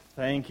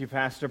Thank you,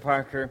 Pastor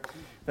Parker.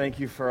 Thank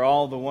you for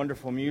all the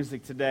wonderful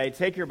music today.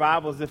 Take your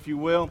Bibles, if you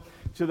will,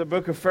 to the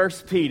book of 1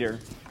 Peter.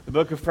 The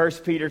book of 1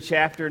 Peter,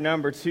 chapter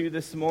number 2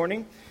 this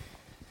morning.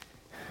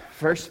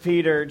 1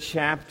 Peter,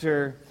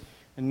 chapter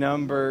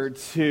number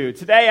 2.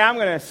 Today, I'm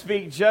going to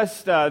speak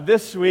just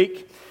this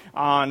week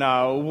on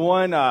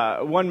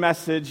one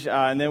message,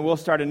 and then we'll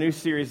start a new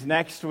series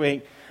next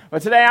week.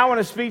 But today, I want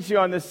to speak to you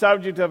on the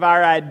subject of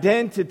our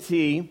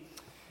identity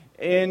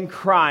in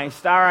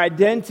Christ, our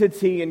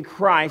identity in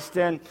Christ.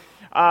 And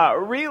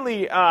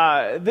really,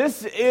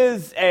 this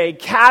is a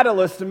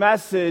catalyst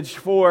message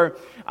for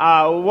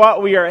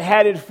what we are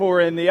headed for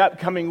in the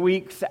upcoming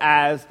weeks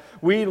as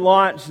we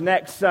launch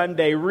next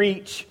Sunday,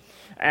 Reach.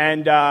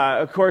 And,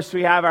 of course,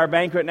 we have our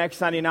banquet next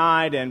Sunday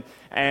night,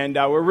 and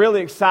we're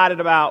really excited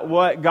about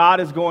what God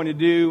is going to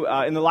do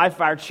in the life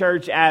of our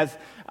church as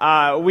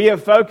we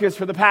have focused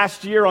for the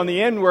past year on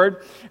the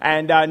inward,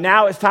 and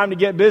now it's time to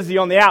get busy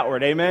on the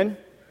outward, amen?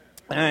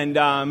 And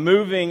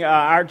moving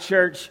our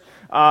church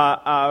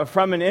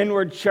from an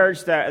inward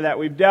church that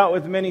we've dealt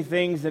with many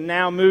things, and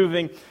now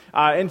moving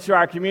into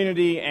our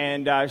community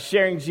and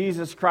sharing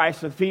Jesus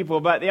Christ with people.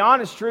 But the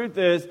honest truth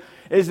is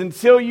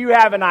until you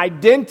have an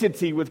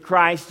identity with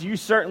Christ, you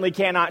certainly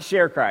cannot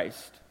share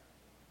Christ.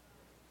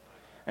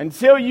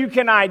 Until you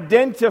can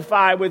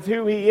identify with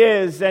who He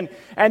is. And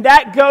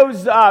that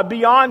goes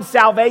beyond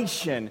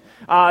salvation.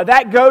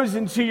 That goes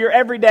into your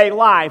everyday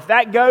life.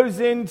 That goes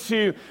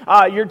into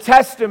your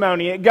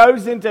testimony. It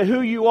goes into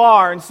who you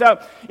are. And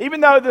so, even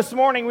though this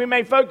morning we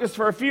may focus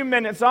for a few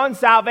minutes on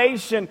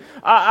salvation,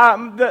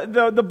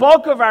 the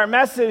bulk of our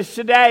message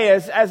today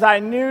is, as I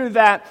knew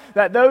that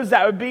those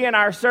that would be in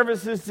our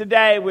services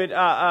today would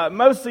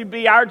mostly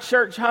be our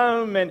church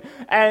home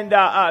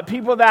and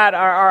people that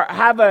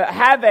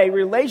have a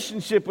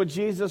relationship with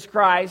Jesus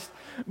Christ.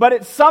 But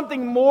it's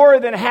something more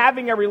than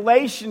having a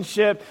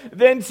relationship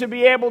than to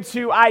be able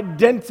to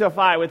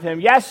identify with Him.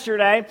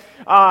 Yesterday,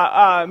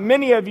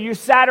 many of you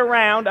sat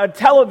around a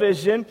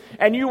television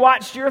and you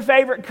watched your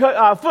favorite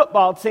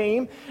football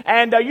team,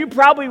 and you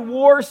probably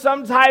wore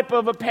some type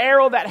of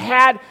apparel that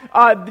had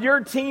your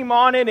team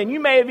on it, and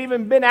you may have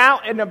even been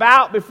out and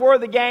about before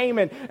the game,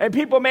 and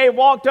people may have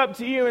walked up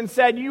to you and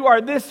said, you are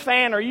this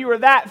fan or you are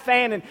that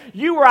fan, and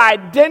you were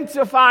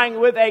identifying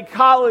with a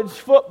college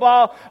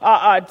football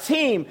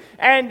team.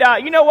 And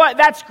you know what?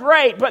 That's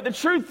great. But the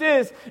truth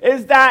is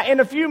that in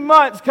a few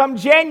months, come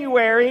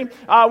January,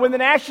 when the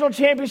national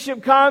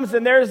championship comes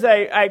and there's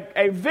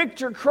a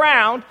victor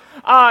crowned,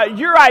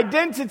 your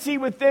identity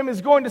with them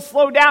is going to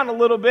slow down a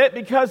little bit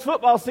because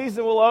football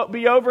season will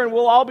be over and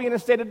we'll all be in a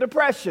state of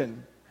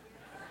depression.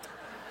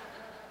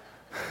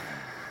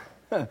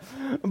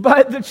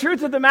 But the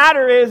truth of the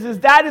matter is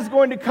that is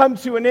going to come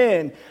to an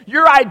end.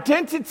 Your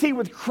identity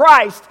with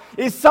Christ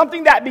is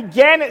something that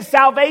began at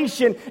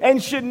salvation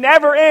and should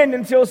never end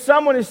until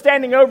someone is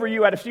standing over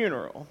you at a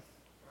funeral.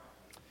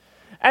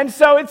 And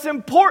so it's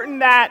important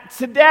that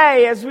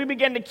today, as we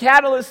begin to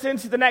catalyst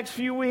into the next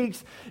few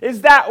weeks,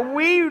 is that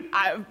we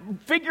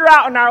figure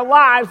out in our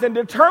lives and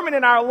determine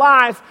in our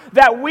lives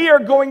that we are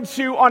going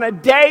to, on a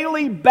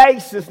daily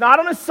basis, not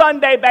on a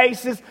Sunday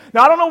basis,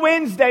 not on a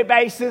Wednesday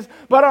basis,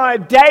 but on a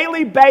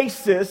daily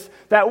basis,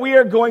 that we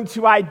are going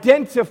to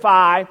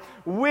identify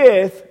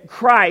with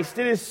Christ.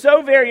 It is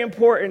so very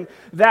important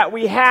that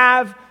we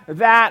have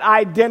that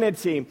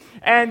identity.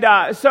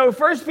 And so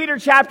 1 Peter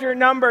chapter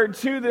number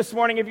 2 this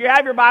morning, if you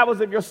have your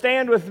Bibles, if you'll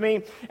stand with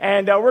me,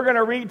 and we're going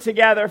to read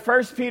together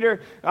 1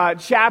 Peter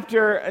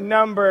chapter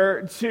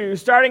number 2,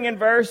 starting in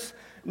verse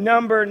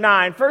number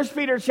 9. 1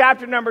 Peter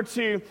chapter number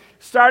 2,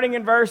 starting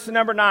in verse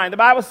number 9. The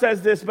Bible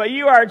says this, "But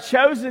you are a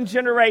chosen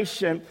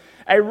generation,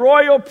 a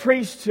royal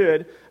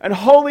priesthood, an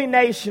holy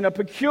nation, a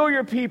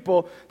peculiar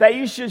people, that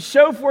you should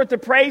show forth the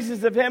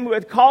praises of Him who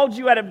hath called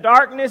you out of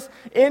darkness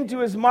into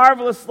His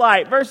marvelous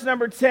light." Verse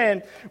number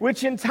 10,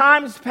 "Which in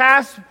times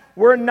past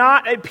were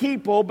not a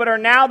people, but are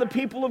now the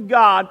people of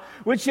God,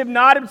 which have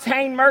not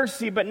obtained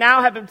mercy, but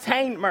now have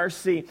obtained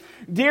mercy.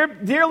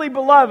 Dearly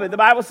beloved," the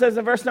Bible says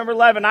in verse number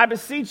 11, "I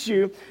beseech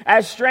you,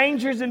 as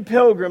strangers and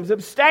pilgrims,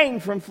 abstain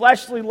from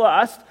fleshly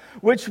lust,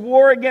 which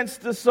war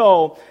against the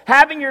soul,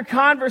 having your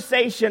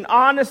conversation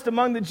honest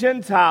among the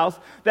Gentiles,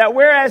 that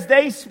whereas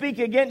they speak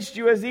against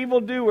you as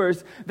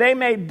evildoers, they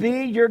may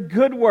be your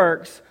good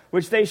works,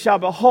 which they shall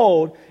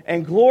behold,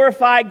 and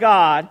glorify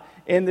God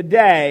in the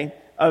day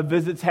of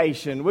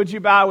visitation." Would you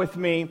bow with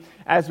me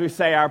as we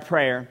say our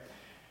prayer?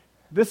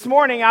 This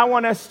morning, I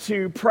want us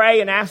to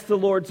pray and ask the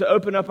Lord to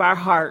open up our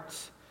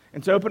hearts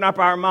and to open up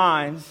our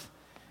minds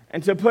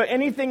and to put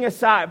anything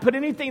aside, put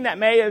anything that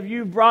may have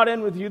you brought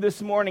in with you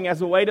this morning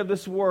as a weight of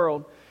this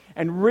world,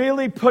 and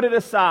really put it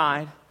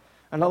aside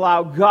and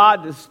allow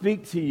God to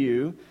speak to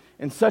you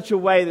in such a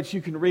way that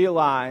you can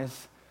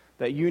realize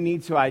that you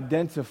need to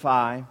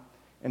identify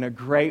in a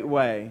great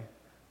way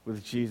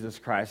with Jesus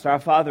Christ. Our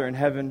Father in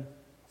heaven,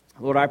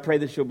 Lord, I pray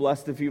that you'll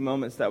bless the few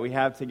moments that we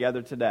have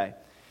together today.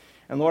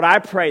 And Lord, I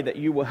pray that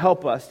you will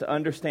help us to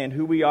understand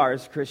who we are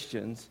as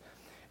Christians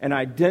and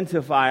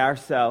identify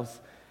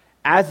ourselves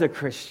as a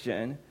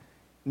Christian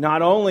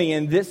not only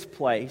in this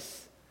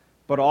place,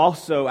 but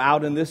also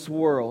out in this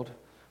world,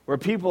 where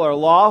people are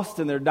lost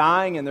and they're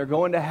dying and they're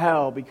going to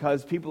hell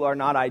because people are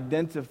not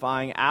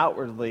identifying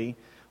outwardly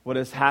what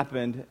has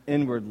happened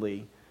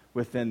inwardly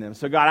within them.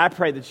 So God, I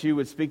pray that you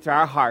would speak to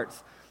our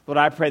hearts. Lord,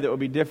 I pray that it would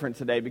be different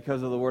today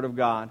because of the Word of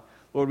God.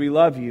 Lord, we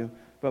love you,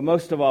 but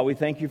most of all, we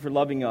thank you for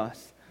loving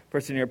us.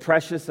 First, in your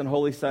precious and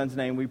holy Son's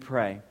name we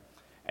pray.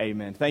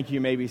 Amen. Thank you.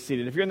 You may be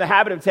seated. If you're in the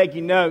habit of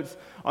taking notes,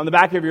 on the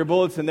back of your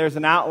bulletin, there's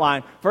an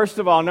outline. First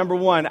of all, number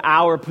one,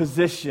 our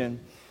position.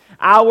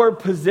 Our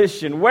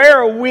position. Where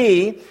are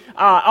we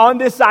on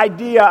this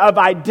idea of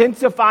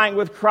identifying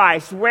with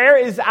Christ? Where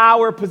is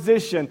our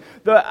position?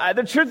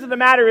 The truth of the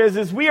matter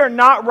is we are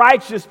not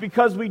righteous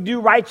because we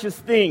do righteous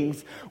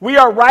things. We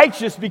are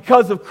righteous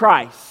because of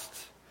Christ.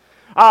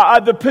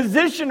 The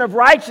position of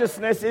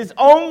righteousness is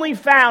only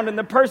found in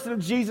the person of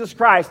Jesus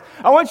Christ.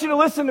 I want you to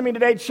listen to me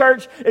today,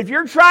 church. If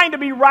you're trying to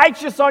be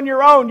righteous on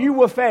your own, you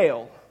will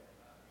fail.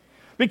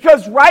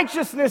 Because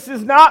righteousness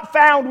is not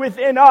found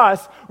within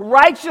us.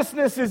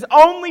 Righteousness is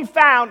only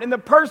found in the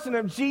person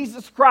of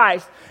Jesus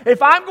Christ.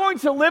 If I'm going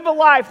to live a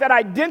life that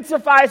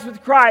identifies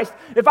with Christ,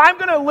 if I'm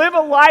going to live a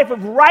life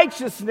of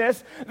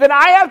righteousness, then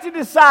I have to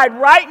decide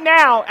right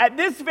now, at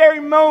this very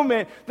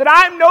moment, that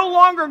I'm no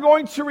longer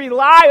going to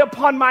rely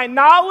upon my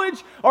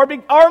knowledge or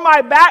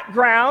my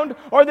background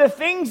or the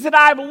things that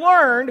I've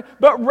learned,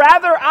 but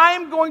rather I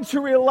am going to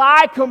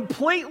rely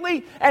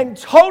completely and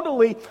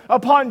totally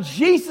upon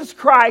Jesus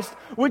Christ,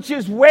 which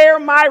is where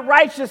my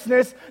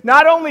righteousness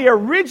not only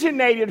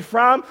originated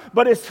from,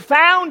 but is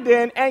found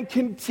in and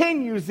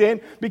continues in,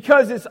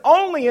 because it's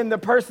only in the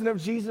person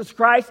of Jesus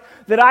Christ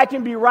that I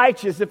can be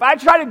righteous. If I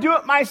try to do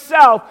it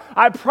myself,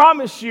 I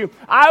promise you,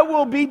 I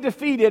will be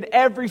defeated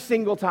every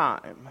single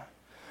time.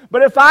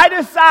 But if I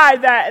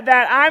decide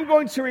that I'm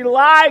going to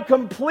rely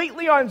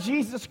completely on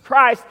Jesus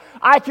Christ,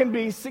 I can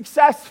be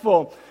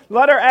successful.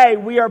 Letter A,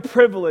 we are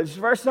privileged.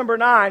 Verse number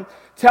 9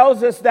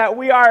 tells us that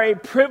we are a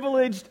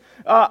privileged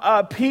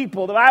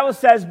people. The Bible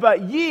says,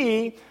 but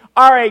ye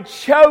are a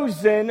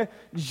chosen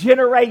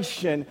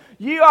generation.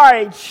 You are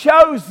a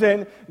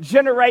chosen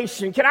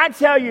generation. Can I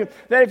tell you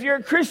that if you're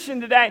a Christian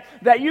today,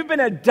 that you've been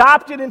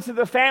adopted into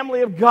the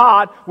family of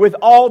God with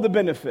all the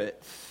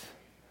benefits?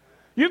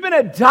 You've been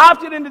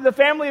adopted into the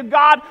family of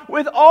God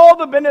with all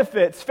the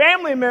benefits.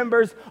 Family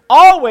members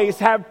always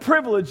have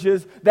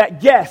privileges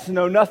that guests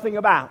know nothing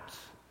about.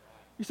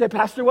 You say,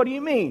 Pastor, what do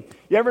you mean?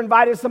 You ever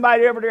invited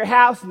somebody over to your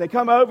house and they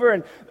come over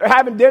and they're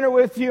having dinner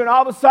with you and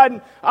all of a sudden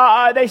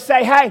they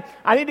say, hey,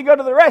 I need to go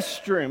to the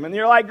restroom. And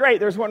you're like, great,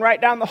 there's one right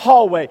down the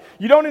hallway.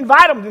 You don't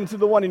invite them into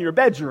the one in your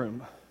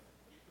bedroom.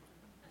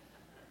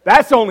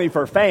 That's only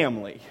for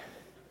family,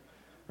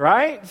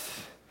 right?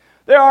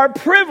 There are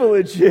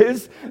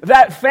privileges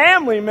that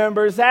family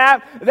members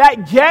have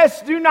that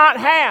guests do not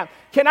have.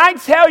 Can I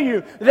tell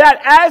you that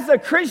as a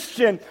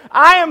Christian,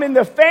 I am in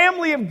the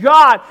family of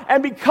God,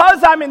 and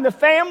because I'm in the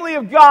family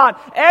of God,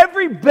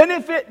 every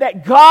benefit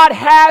that God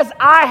has,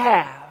 I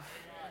have.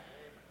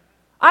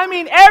 I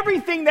mean,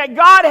 everything that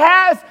God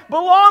has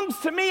belongs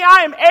to me.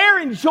 I am heir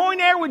and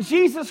joint heir with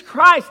Jesus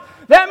Christ.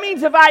 That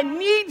means if I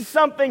need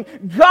something,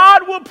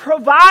 God will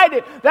provide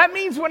it. That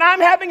means when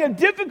I'm having a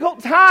difficult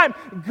time,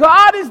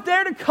 God is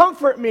there to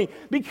comfort me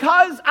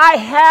because I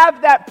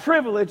have that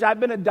privilege.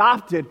 I've been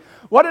adopted.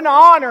 What an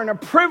honor and a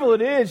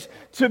privilege it is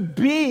to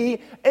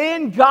be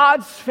in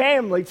God's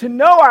family, to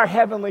know our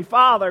Heavenly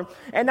Father,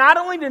 and not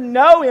only to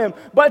know Him,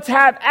 but to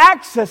have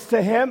access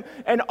to Him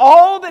and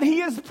all that He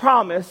has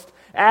promised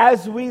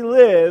as we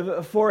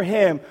live for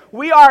Him.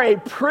 We are a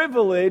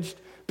privileged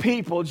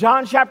people.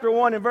 John chapter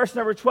 1 and verse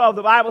number 12,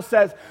 the Bible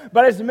says,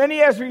 but as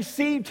many as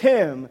received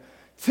Him,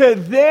 to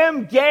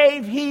them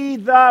gave He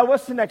the,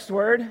 what's the next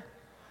word?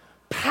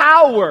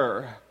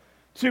 Power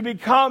to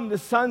become the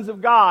sons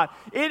of God.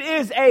 It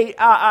is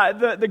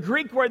the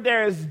Greek word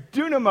there is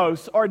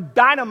dunamos or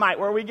dynamite,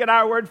 where we get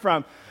our word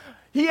from.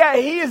 He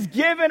has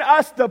given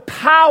us the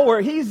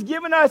power. He's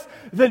given us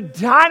the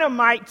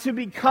dynamite to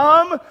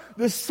become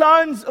the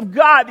sons of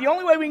God. The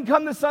only way we can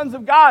become the sons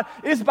of God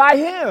is by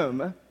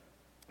Him,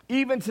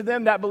 even to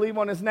them that believe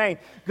on His name.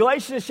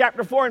 Galatians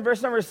chapter 4 and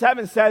verse number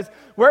 7 says,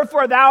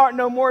 wherefore thou art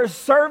no more a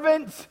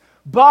servant,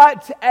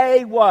 but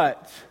a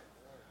what?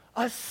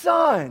 A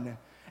son.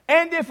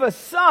 And if a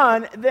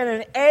son, then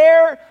an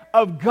heir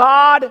of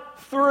God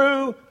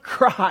through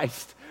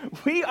Christ.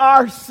 We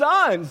are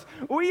sons.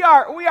 We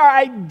are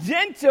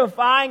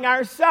identifying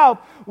ourselves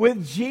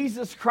with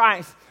Jesus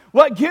Christ.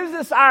 What gives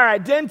us our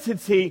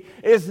identity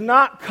is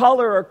not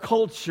color or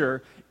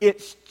culture,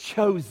 it's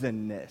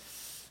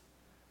chosenness.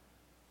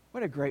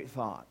 What a great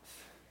thought.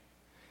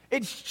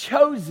 It's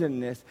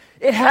chosenness.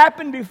 It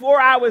happened before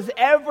I was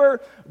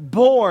ever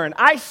born.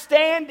 I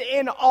stand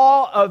in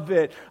awe of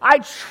it. I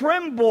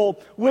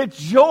tremble with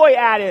joy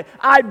at it.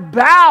 I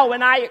bow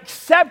and I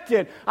accept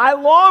it. I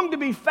long to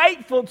be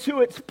faithful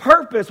to its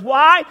purpose.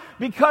 Why?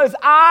 Because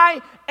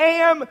I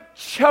am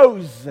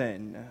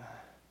chosen.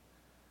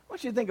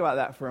 want you to think about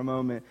that for a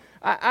moment.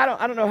 I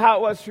don't know how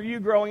it was for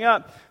you growing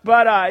up,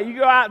 but you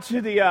go out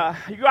to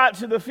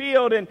the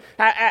field and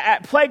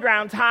at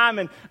playground time,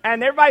 and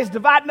everybody's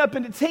dividing up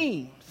into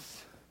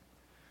teams.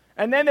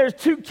 And then there's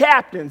two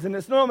captains, and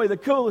it's normally the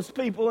coolest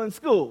people in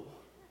school.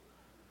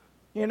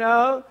 You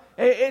know,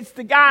 it's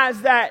the guys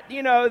that,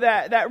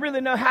 that really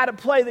know how to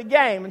play the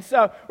game. And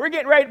so we're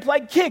getting ready to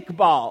play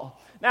kickball.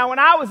 Now, when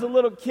I was a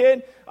little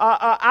kid,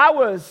 I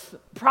was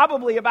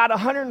probably about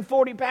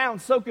 140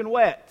 pounds soaking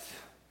wet.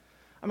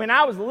 I mean,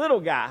 I was a little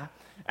guy.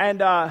 And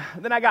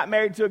then I got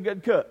married to a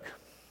good cook.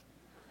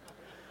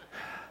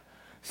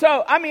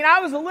 So, I mean, I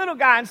was a little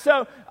guy, and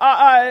so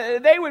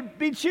they would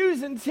be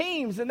choosing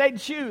teams, and they'd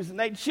choose, and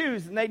they'd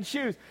choose, and they'd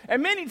choose.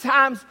 And many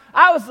times,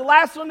 I was the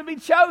last one to be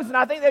chosen.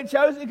 I think they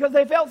chose me because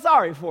they felt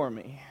sorry for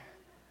me.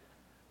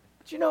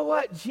 But you know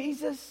what?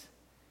 Jesus,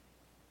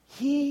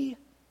 he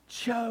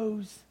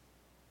chose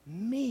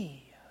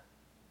me.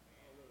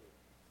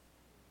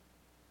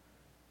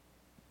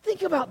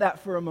 Think about that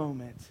for a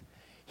moment.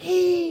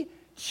 He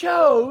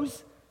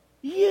chose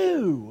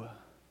you.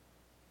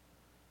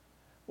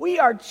 We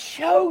are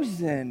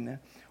chosen.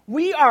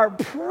 We are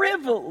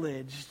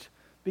privileged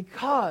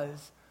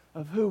because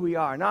of who we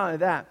are. Not only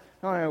that,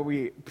 not only are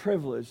we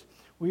privileged,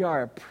 we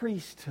are a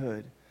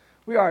priesthood.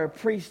 We are a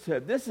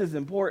priesthood. This is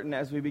important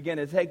as we begin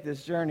to take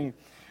this journey.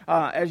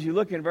 As you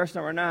look in verse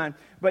number 9,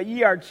 but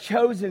ye are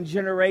chosen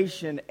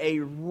generation, a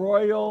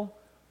royal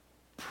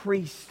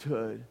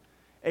priesthood.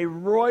 A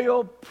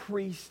royal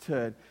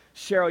priesthood.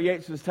 Cheryl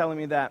Yates was telling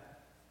me that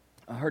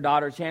her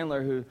daughter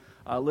Chandler, who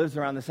lives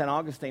around the St.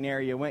 Augustine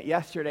area, went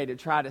yesterday to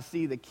try to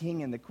see the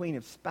King and the Queen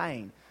of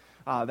Spain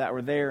that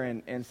were there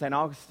in St.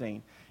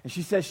 Augustine. And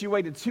she says she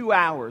waited 2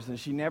 hours and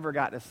she never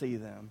got to see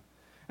them.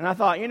 And I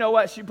thought, you know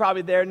what, she'd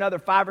probably there another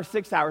 5 or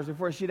 6 hours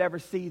before she'd ever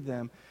see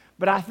them.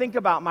 But I think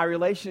about my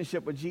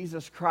relationship with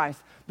Jesus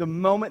Christ. The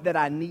moment that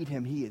I need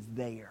him, he is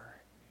there.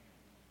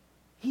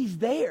 He's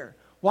there.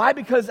 Why?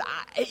 Because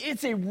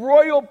it's a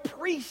royal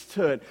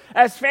priesthood.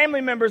 As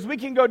family members, we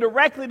can go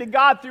directly to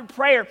God through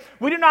prayer.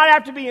 We do not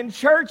have to be in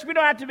church. We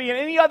don't have to be in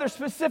any other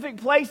specific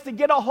place to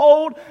get a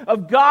hold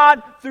of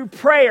God through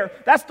prayer.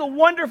 That's the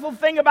wonderful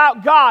thing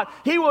about God.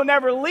 He will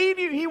never leave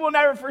you. He will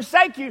never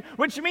forsake you,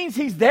 which means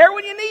he's there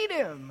when you need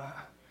him.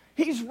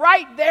 He's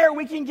right there.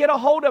 We can get a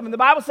hold of him. The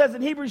Bible says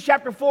in Hebrews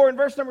chapter 4 and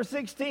verse number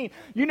 16,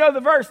 you know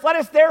the verse, let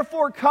us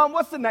therefore come,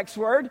 what's the next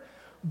word?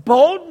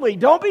 Boldly.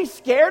 Don't be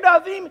scared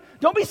of him.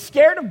 Don't be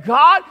scared of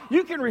God.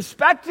 You can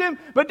respect him,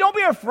 but don't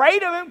be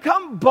afraid of him.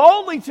 Come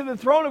boldly to the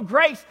throne of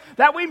grace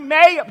that we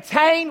may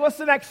obtain, what's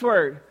the next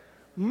word?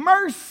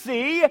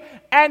 Mercy,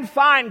 and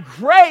find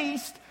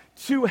grace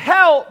to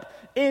help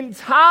in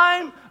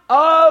time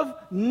of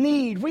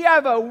need. We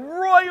have a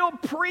royal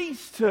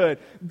priesthood.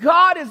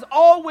 God is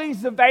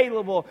always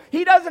available.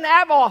 He doesn't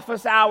have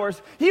office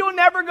hours. He will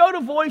never go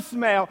to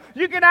voicemail.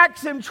 You can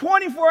ask him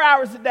 24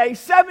 hours a day,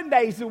 7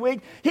 days a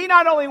week. He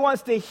not only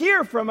wants to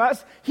hear from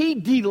us, he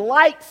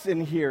delights in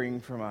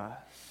hearing from us.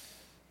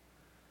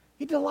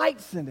 He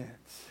delights in it.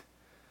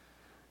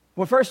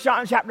 Well, 1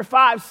 John chapter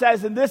 5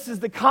 says, and this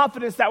is the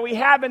confidence that we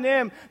have in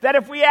him, that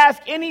if we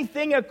ask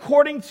anything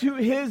according to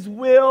his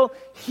will,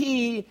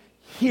 he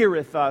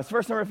heareth us.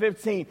 Verse number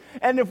 15.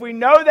 And if we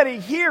know that he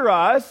hear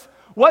us,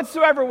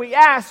 whatsoever we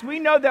ask, we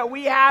know that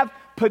we have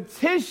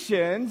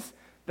petitions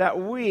that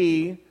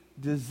we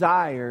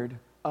desired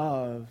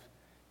of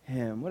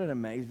him. What an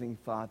amazing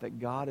thought that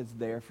God is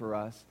there for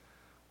us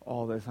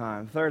all the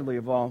time. Thirdly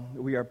of all,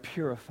 we are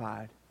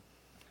purified.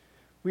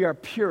 We are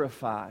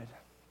purified.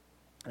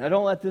 And I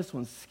don't let this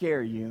one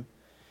scare you,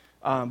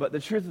 but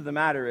the truth of the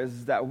matter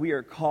is that we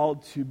are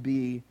called to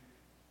be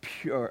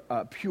pure.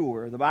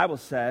 The Bible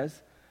says,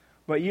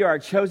 but ye are a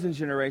chosen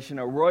generation,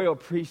 a royal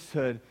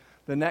priesthood.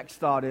 The next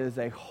thought is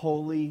a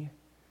holy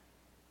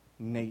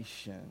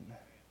nation.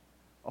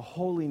 A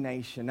holy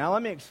nation. Now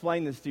let me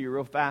explain this to you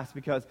real fast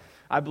because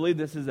I believe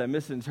this is a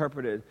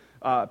misinterpreted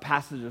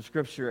passage of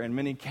Scripture in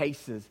many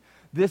cases.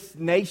 This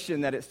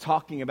nation that it's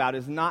talking about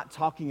is not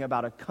talking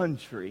about a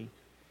country.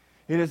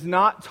 It is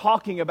not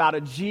talking about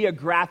a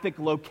geographic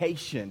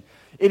location.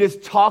 It is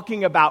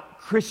talking about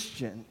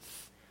Christians.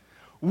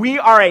 We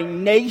are a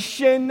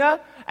nation,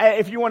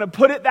 if you want to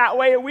put it that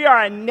way, we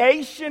are a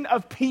nation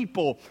of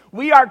people.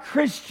 We are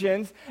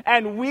Christians,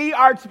 and we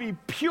are to be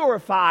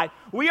purified.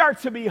 We are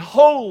to be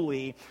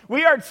holy.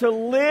 We are to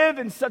live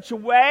in such a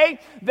way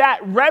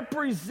that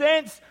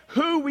represents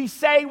who we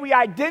say we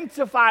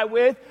identify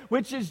with,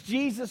 which is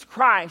Jesus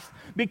Christ.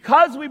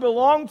 Because we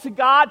belong to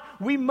God,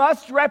 we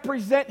must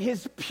represent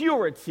his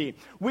purity.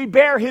 We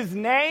bear his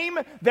name,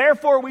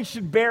 therefore we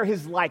should bear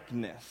his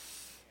likeness.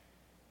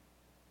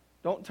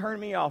 Don't turn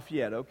me off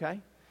yet,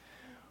 okay?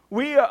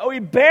 We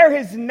bear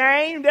his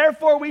name,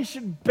 therefore we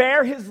should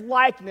bear his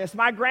likeness.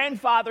 My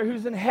grandfather,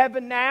 who's in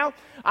heaven now,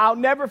 I'll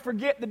never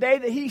forget the day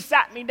that he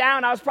sat me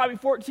down. I was probably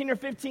 14 or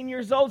 15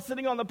 years old,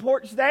 sitting on the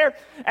porch there,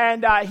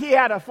 and he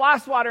had a fly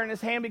swatter in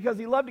his hand because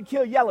he loved to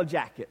kill yellow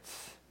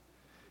jackets.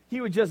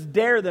 He would just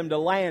dare them to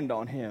land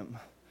on him.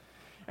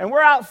 And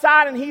we're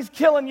outside, and he's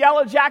killing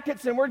yellow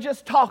jackets, and we're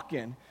just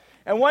talking.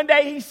 And one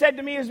day he said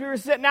to me as we were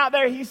sitting out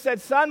there, he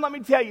said, "Son, let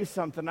me tell you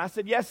something." I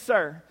said, "Yes,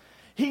 sir."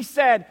 He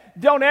said,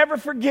 "Don't ever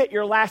forget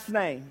your last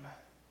name."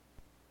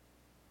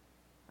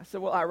 I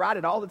said, "Well, I write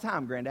it all the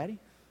time, Granddaddy."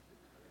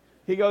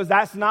 He goes,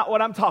 "That's not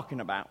what I'm talking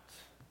about."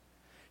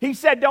 He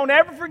said, "Don't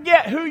ever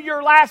forget who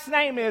your last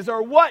name is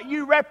or what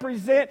you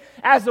represent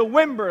as a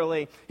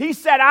Wimberly." He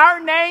said, "Our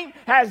name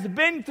has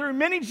been through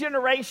many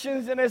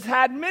generations and has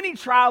had many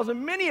trials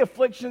and many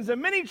afflictions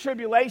and many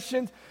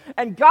tribulations,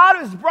 and God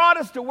has brought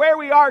us to where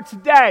we are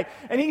today."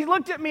 And he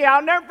looked at me,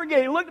 I'll never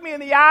forget, he looked at me in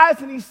the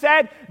eyes and he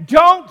said,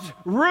 "Don't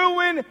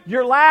ruin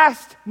your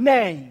last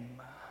name."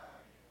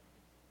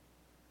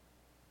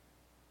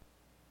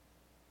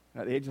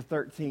 At the age of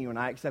 13, when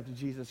I accepted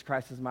Jesus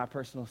Christ as my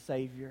personal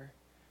Savior,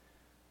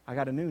 I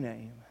got a new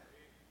name.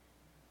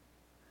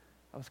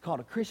 I was called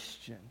a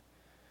Christian.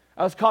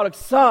 I was called a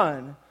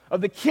son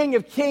of the King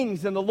of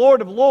Kings and the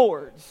Lord of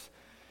Lords.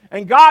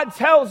 And God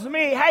tells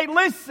me, "Hey,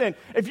 listen,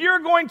 if you're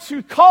going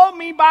to call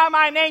me by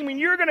my name and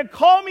you're going to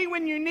call me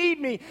when you need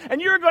me and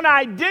you're going to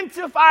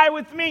identify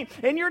with me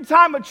in your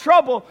time of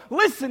trouble,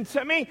 listen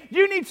to me.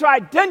 You need to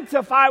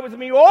identify with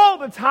me all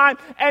the time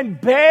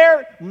and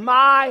bear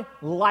my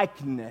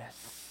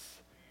likeness."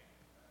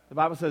 The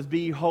Bible says,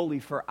 "Be holy,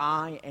 for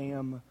I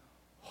am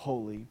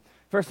holy."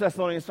 1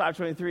 Thessalonians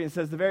 5:23, it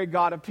says, "The very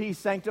God of peace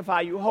sanctify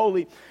you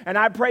wholly. And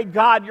I pray,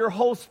 God, your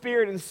whole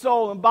spirit and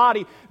soul and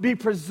body be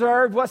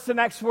preserved." What's the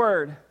next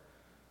word?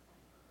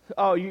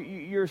 Oh,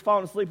 you're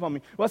falling asleep on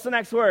me. What's the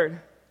next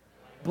word?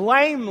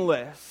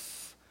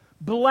 Blameless.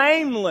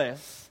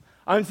 Blameless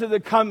unto the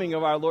coming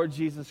of our Lord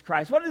Jesus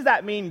Christ. What does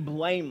that mean,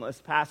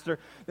 blameless, Pastor?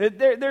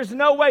 There's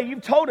no way,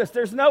 you've told us,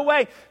 there's no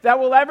way that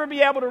we'll ever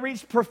be able to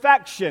reach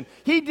perfection.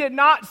 He did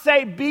not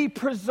say be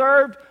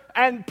preserved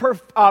and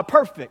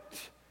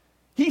perfect.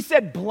 He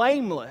said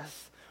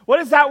blameless. What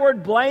does that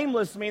word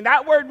blameless mean?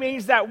 That word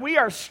means that we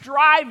are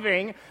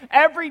striving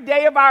every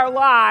day of our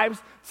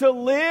lives to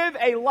live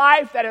a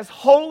life that is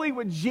holy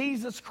with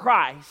Jesus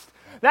Christ.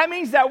 That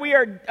means that we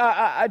are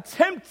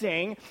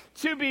attempting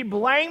to be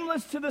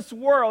blameless to this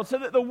world so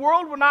that the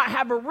world will not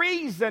have a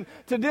reason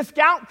to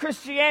discount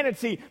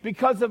Christianity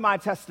because of my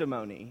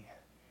testimony.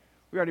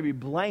 We are to be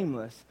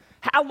blameless.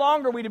 How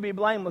long are we to be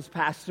blameless,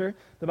 Pastor?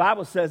 The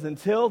Bible says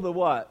until the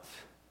what?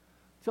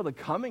 Until the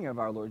coming of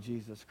our Lord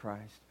Jesus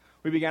Christ.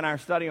 We began our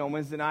study on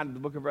Wednesday night in the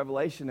book of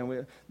Revelation,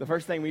 and the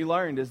first thing we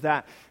learned is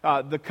that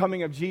the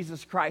coming of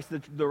Jesus Christ,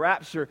 the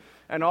rapture,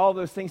 and all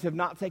those things have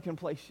not taken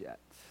place yet,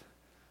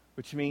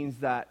 which means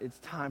that it's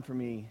time for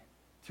me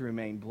to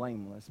remain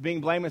blameless.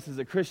 Being blameless as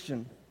a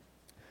Christian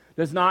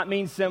does not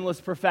mean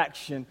sinless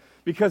perfection,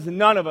 because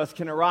none of us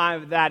can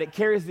arrive at that. It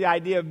carries the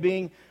idea of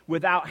being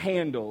without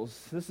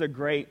handles. This is a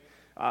great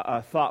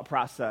thought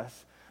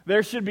process.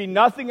 There should be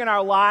nothing in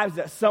our lives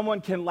that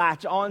someone can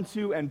latch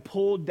onto and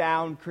pull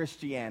down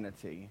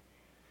Christianity.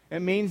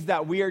 It means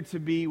that we are to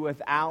be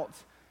without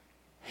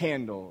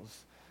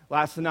handles.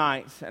 Last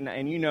night,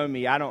 and you know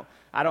me, I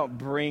don't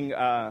bring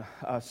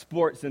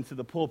sports into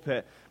the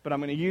pulpit, but I'm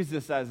going to use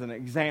this as an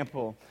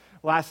example.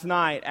 Last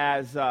night,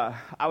 as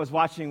I was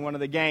watching one of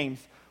the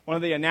games, one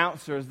of the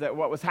announcers, that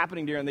what was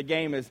happening during the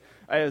game is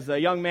a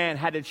young man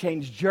had to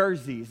change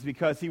jerseys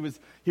because he was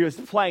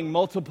playing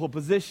multiple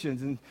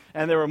positions,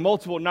 and there were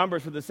multiple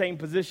numbers for the same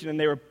position, and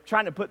they were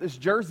trying to put this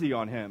jersey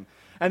on him.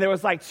 And there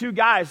was like two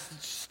guys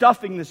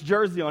stuffing this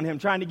jersey on him,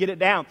 trying to get it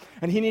down.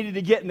 And he needed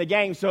to get in the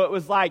game. So it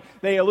was like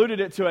they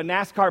alluded it to a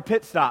NASCAR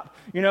pit stop.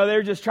 You know,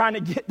 they're just trying to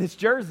get this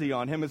jersey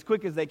on him as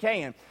quick as they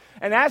can.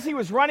 And as he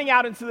was running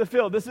out into the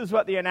field, this is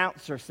what the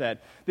announcer said.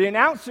 The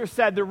announcer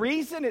said, "The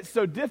reason it's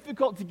so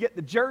difficult to get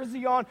the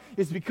jersey on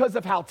is because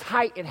of how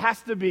tight it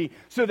has to be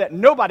so that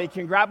nobody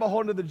can grab a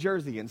hold of the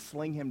jersey and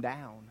sling him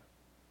down."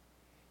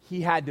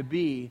 He had to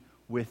be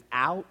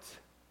without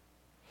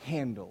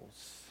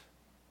handles.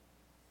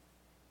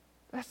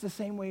 That's the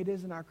same way it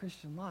is in our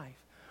Christian life.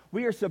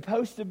 We are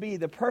supposed to be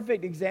the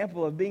perfect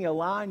example of being a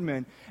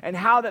lineman, and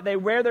how that they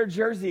wear their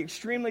jersey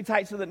extremely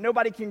tight so that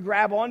nobody can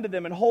grab onto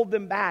them and hold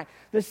them back.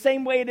 The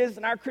same way it is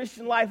in our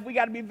Christian life, we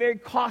got to be very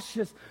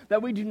cautious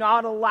that we do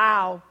not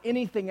allow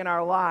anything in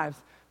our lives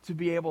to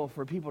be able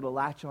for people to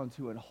latch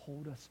onto and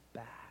hold us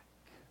back.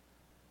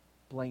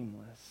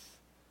 Blameless.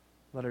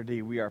 Letter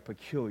D, we are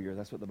peculiar.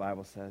 That's what the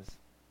Bible says.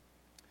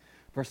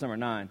 Verse number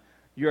 9.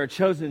 You're a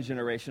chosen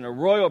generation, a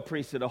royal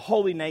priesthood, a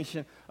holy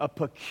nation, a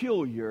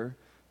peculiar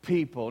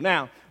people.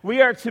 Now,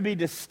 we are to be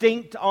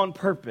distinct on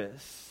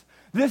purpose.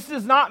 This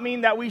does not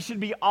mean that we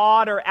should be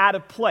odd or out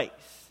of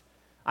place.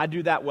 I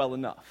do that well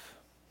enough.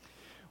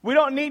 We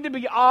don't need to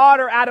be odd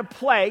or out of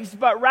place,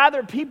 but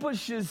rather people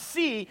should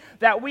see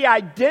that we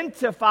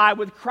identify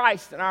with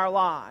Christ in our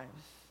lives.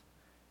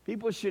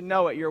 People should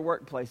know at your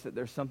workplace that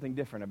there's something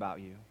different about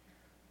you.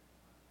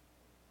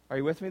 Are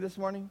you with me this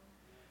morning?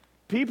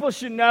 People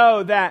should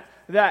know that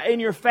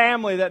in your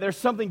family that there's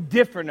something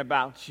different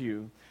about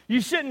you. You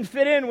shouldn't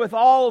fit in with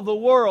all of the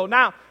world.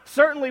 Now,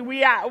 certainly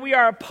we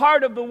are a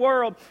part of the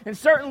world, and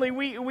certainly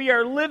we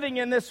are living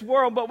in this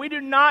world, but we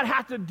do not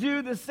have to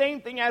do the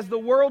same thing as the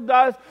world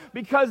does,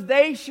 because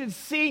they should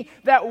see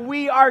that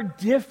we are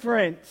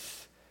different.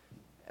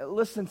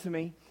 Listen to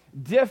me.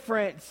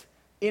 Different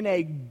in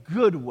a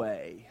good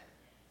way.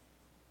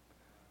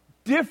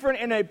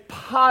 Different in a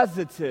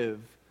positive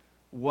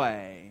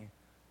way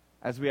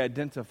as we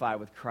identify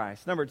with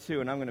Christ. Number 2,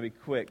 and I'm going to be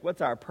quick.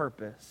 What's our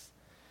purpose?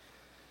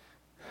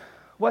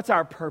 What's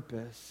our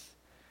purpose?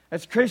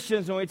 As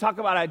Christians, when we talk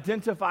about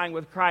identifying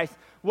with Christ,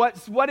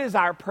 what is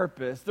our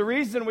purpose? The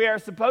reason we are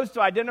supposed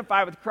to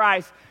identify with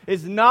Christ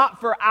is not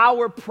for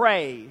our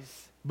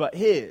praise, but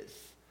His.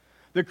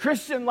 The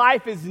Christian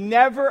life is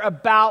never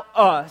about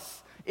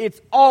us. It's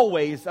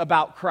always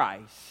about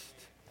Christ.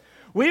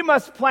 We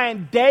must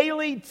plan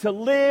daily to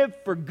live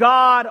for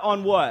God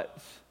on what?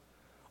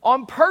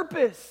 On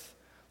purpose.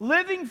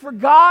 Living for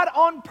God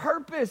on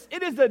purpose.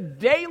 It is a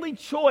daily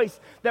choice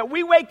that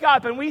we wake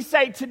up and we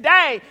say,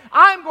 today,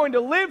 I'm going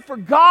to live for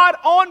God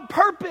on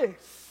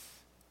purpose.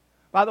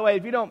 By the way,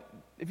 if you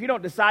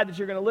don't decide that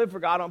you're going to live for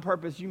God on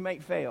purpose, you may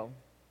fail.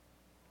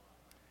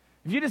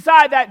 If you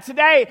decide that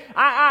today,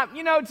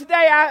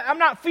 I'm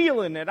not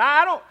feeling it.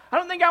 I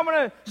don't think I'm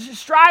going to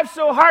strive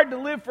so hard to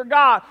live for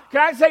God.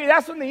 Can I tell you,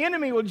 that's when the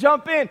enemy will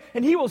jump in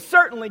and he will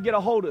certainly get a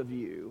hold of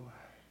you.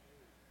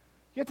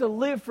 You have to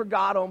live for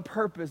God on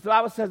purpose. The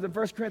Bible says in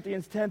 1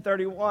 Corinthians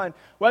 10:31,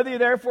 whether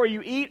therefore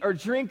you eat or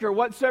drink or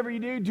whatsoever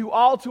you do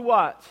all to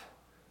what?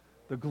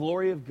 The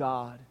glory of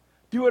God.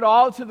 Do it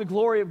all to the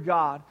glory of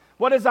God.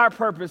 What is our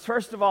purpose?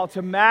 First of all,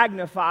 to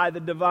magnify the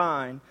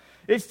divine.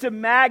 It's to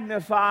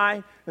magnify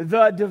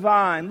the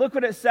divine. Look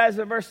what it says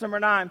in verse number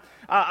 9.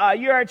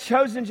 You are a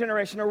chosen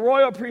generation, a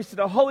royal priesthood,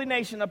 a holy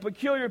nation, a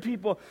peculiar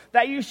people,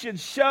 that you should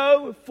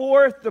show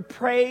forth the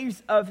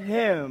praise of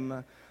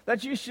Him.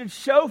 That you should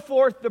show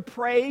forth the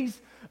praise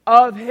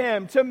of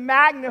Him. To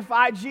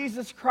magnify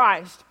Jesus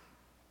Christ.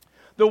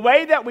 The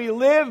way that we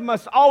live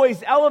must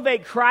always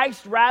elevate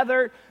Christ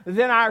rather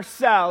than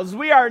ourselves.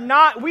 We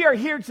are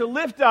here to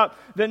lift up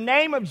the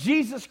name of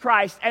Jesus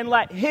Christ and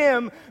let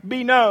Him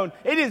be known.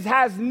 It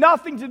has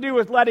nothing to do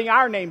with letting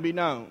our name be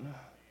known.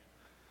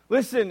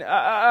 Listen,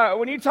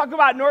 when you talk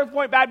about North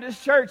Point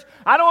Baptist Church,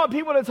 I don't want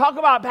people to talk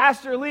about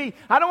Pastor Lee.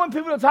 I don't want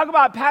people to talk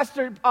about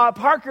Pastor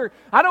Parker.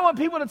 I don't want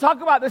people to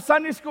talk about the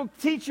Sunday school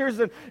teachers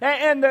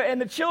and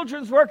the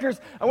children's workers.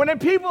 And when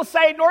people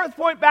say North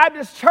Point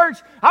Baptist Church,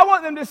 I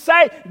want them to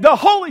say the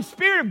Holy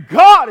Spirit of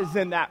God is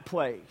in that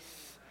place.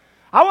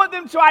 I want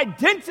them to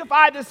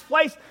identify this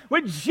place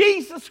with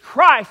Jesus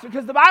Christ,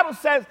 because the Bible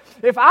says,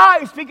 if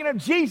I, speaking of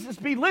Jesus,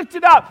 be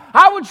lifted up,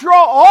 I will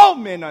draw all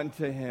men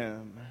unto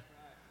Him.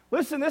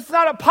 Listen, this is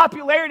not a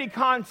popularity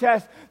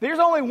contest. There's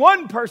only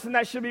one person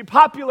that should be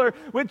popular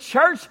with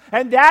church,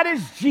 and that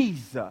is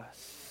Jesus.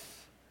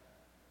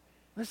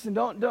 Listen,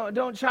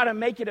 don't try to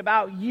make it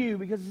about you,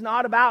 because it's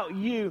not about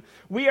you.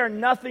 We are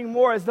nothing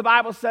more, as the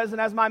Bible says, and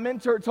as my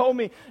mentor told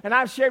me, and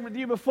I've shared with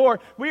you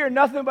before, we are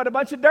nothing but a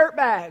bunch of dirt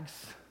bags.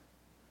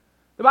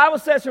 The Bible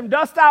says, from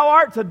dust thou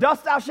art, to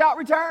dust thou shalt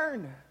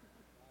return.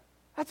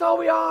 That's all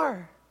we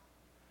are.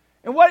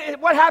 And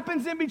what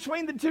happens in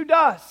between the two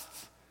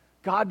dusts?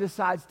 God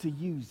decides to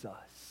use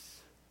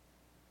us.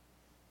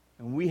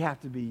 And we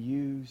have to be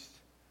used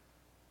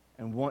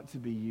and want to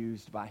be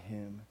used by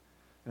Him.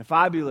 And if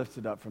I be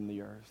lifted up from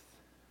the earth,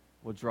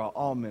 will draw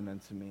all men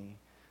unto me.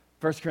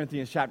 1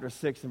 Corinthians chapter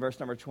 6 and verse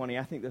number 20,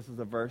 I think this is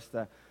a verse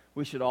that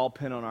we should all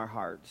pin on our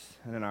hearts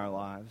and in our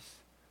lives.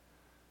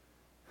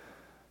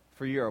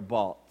 For you are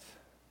bought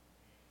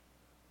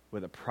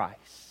with a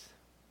price.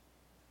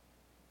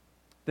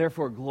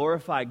 Therefore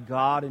glorify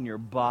God in your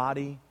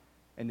body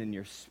and in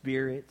your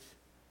spirit,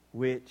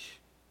 which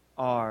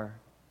are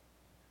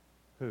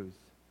whose?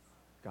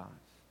 God's.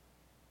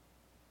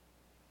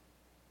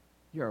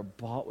 You are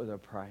bought with a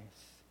price.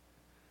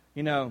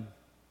 You know,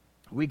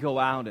 we go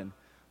out and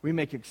we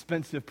make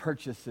expensive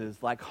purchases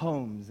like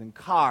homes and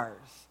cars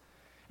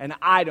and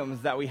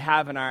items that we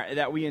have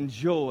that we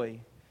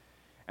enjoy.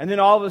 And then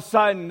all of a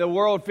sudden, the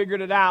world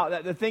figured it out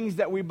that the things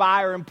that we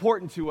buy are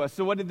important to us.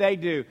 So what did they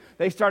do?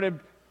 They started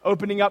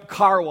opening up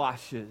car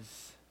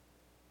washes.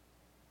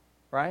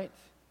 Right?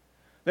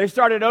 They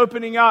started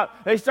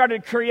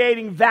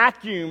creating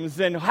vacuums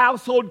and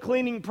household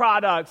cleaning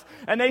products.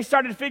 And they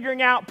started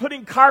figuring out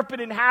putting carpet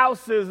in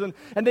houses.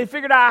 And they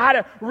figured out how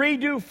to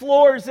redo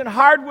floors and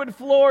hardwood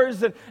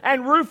floors.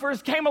 And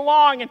roofers came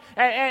along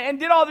and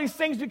did all these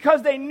things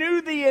because they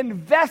knew the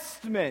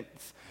investment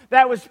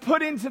that was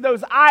put into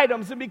those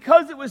items. And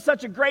because it was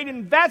such a great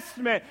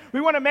investment, we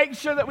want to make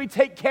sure that we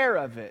take care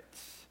of it.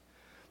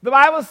 The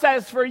Bible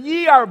says, for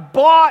ye are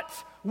bought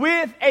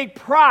with a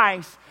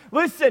price.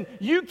 Listen,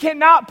 you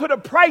cannot put a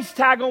price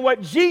tag on what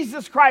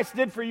Jesus Christ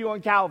did for you on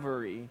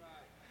Calvary.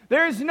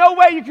 There is no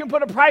way you can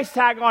put a price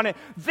tag on it.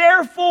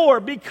 Therefore,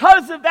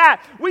 because of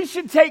that, we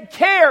should take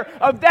care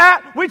of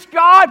that which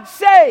God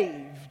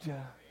saved. We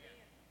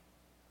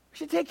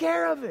should take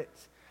care of it.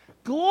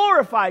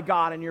 Glorify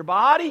God in your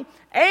body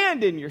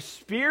and in your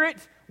spirit,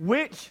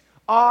 which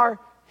are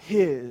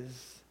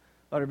His.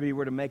 Let her be,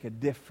 we're to make a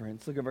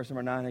difference. Look at verse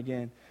number 9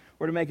 again.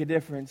 We're to make a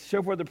difference.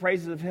 Show forth the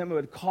praises of Him who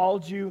had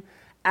called you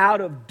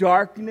out of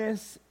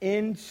darkness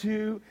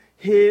into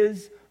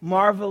His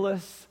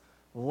marvelous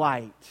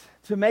light.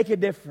 To make a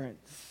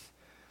difference.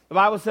 The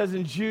Bible says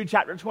in Jude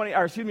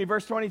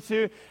verse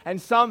 22,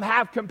 and some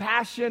have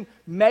compassion,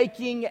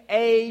 making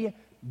a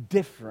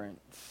difference.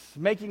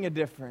 Making a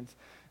difference.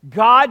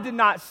 God did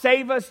not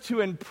save us to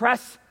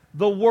impress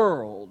the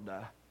world.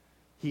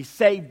 He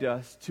saved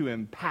us to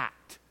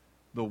impact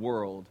the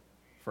world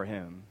for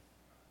Him.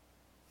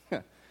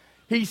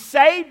 He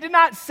did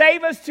not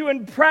save us to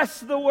impress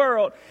the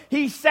world.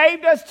 He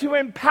saved us to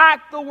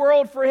impact the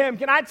world for Him.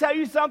 Can I tell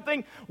you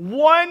something?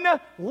 One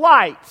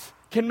light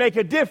can make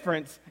a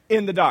difference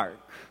in the dark.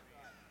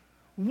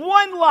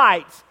 One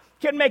light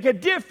can make a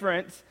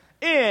difference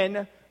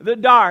in the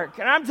dark.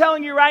 And I'm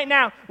telling you right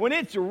now, when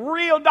it's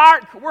real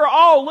dark, we're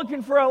all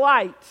looking for a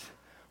light.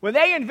 When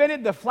they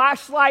invented the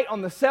flashlight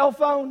on the cell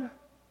phone,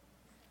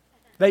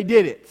 they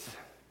did it.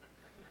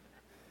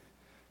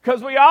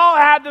 Because we all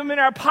have them in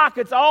our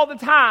pockets all the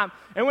time.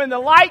 And when the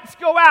lights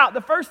go out,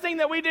 the first thing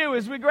that we do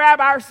is we grab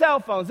our cell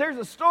phones. There's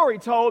a story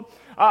told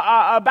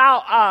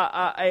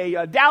about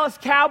a Dallas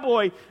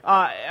Cowboy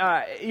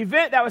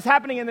event that was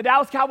happening in the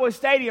Dallas Cowboy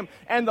Stadium.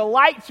 And the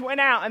lights went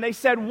out. And they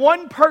said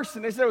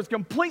it was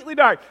completely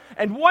dark.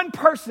 And one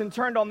person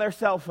turned on their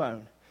cell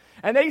phone.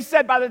 And they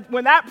said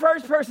when that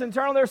first person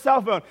turned on their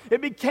cell phone,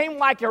 it became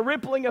like a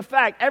rippling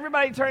effect.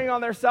 Everybody turning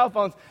on their cell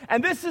phones.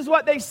 And this is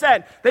what they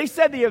said. They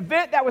said the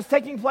event that was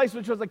taking place,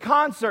 which was a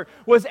concert,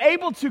 was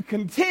able to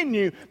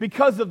continue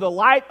because of the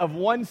light of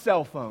one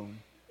cell phone.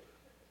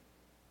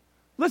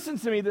 Listen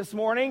to me this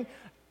morning.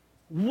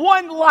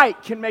 One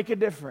light can make a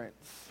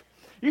difference.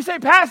 You say,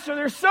 Pastor,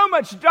 there's so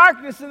much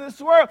darkness in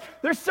this world.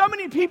 There's so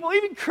many people,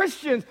 even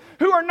Christians,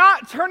 who are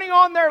not turning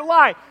on their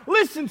light.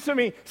 Listen to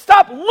me.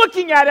 Stop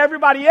looking at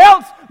everybody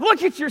else.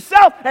 Look at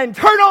yourself and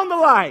turn on the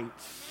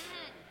lights.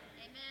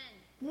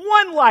 Amen.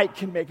 One light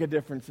can make a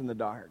difference in the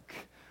dark.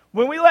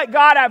 When we let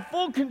God have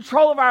full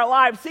control of our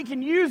lives, He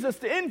can use us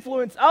to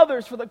influence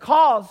others for the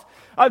cause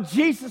of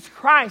Jesus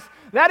Christ.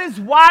 That is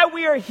why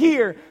we are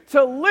here,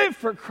 to live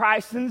for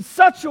Christ in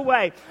such a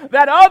way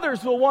that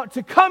others will want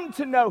to come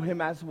to know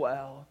Him as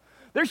well.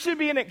 There should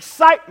be an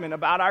excitement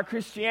about our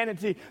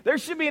Christianity. There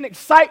should be an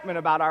excitement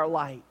about our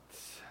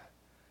lights.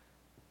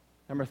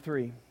 Number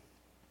 3,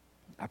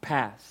 our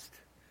past.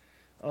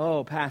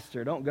 Oh,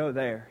 Pastor, don't go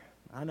there.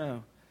 I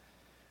know.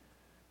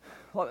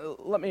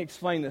 Let me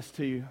explain this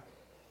to you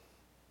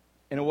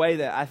in a way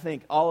that I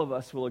think all of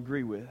us will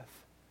agree with.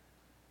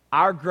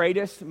 Our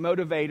greatest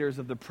motivators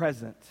of the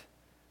present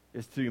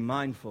is to be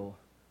mindful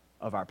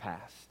of our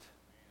past.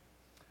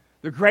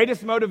 The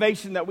greatest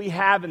motivation that we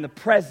have in the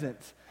present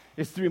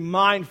is to be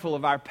mindful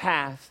of our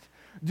past.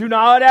 Do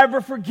not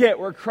ever forget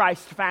where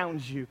Christ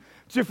found you.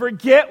 To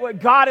forget what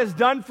God has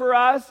done for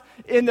us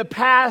in the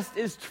past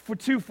is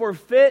to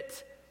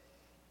forfeit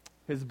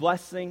His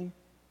blessing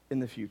in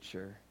the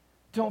future.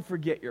 Don't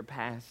forget your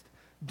past.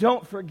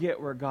 Don't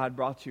forget where God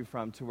brought you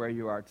from to where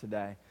you are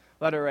today.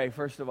 Letter A,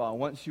 first of all,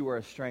 once you were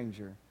a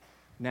stranger,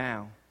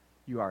 now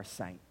you are a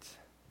saint.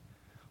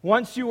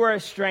 Once you were a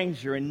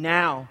stranger, and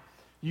now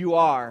you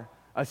are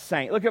a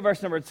saint. Look at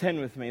verse number 10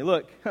 with me.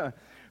 Look.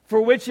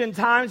 For which in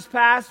times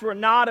past were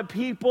not a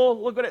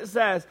people, look what it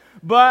says,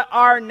 but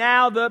are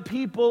now the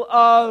people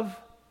of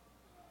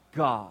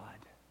God.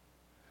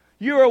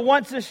 You were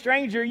once a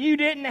stranger. You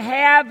didn't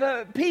have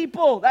a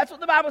people. That's what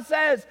the Bible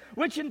says.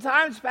 Which in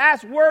times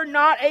past were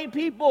not a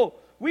people.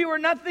 We were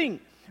nothing,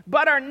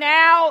 but are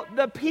now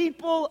the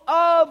people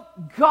of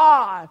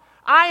God.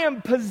 I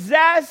am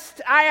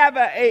possessed. I have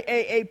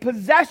a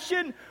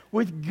possession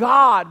with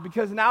God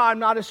because now I'm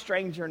not a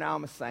stranger. Now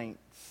I'm a saint.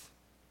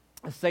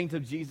 A saint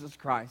of Jesus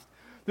Christ.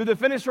 Through the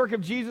finished work of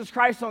Jesus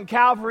Christ on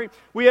Calvary,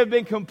 we have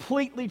been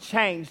completely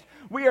changed.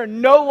 We are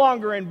no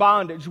longer in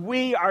bondage.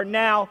 We are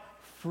now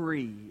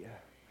free.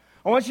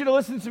 I want you to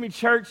listen to me,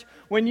 church.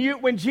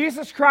 When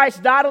Jesus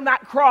Christ died on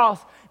that cross,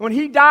 when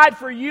He died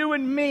for you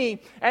and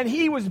me, and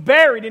He was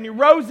buried, and He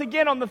rose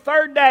again on the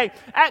third day,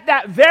 at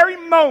that very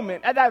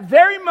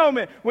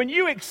moment, when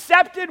you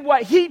accepted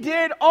what He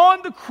did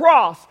on the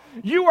cross,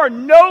 you are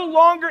no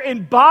longer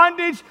in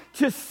bondage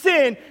to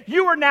sin.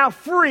 You are now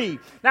free.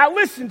 Now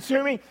listen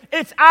to me.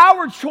 It's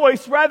our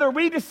choice whether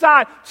we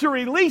decide to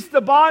release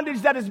the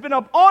bondage that has been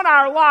upon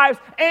our lives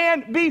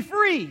and be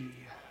free.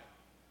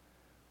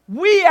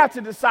 We have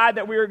to decide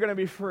that we are going to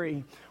be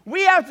free.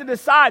 We have to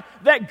decide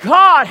that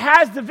God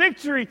has the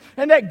victory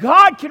and that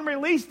God can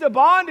release the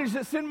bondage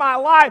that's in my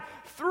life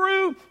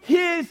through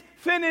His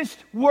finished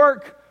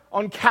work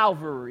on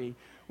Calvary.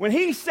 When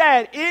He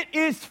said, "It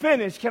is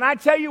finished," can I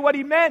tell you what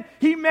He meant?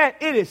 He meant,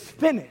 it is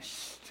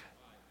finished.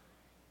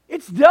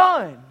 It's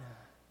done.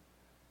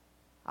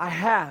 I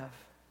have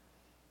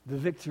the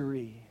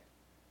victory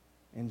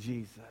in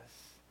Jesus.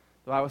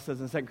 The Bible says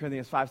in 2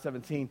 Corinthians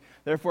 5:17,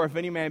 therefore, if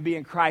any man be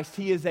in Christ,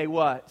 he is a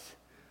what?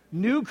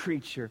 New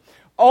creature.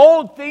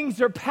 Old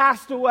things are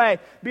passed away.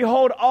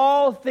 Behold,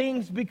 all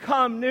things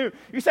become new.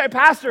 You say,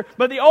 Pastor,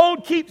 but the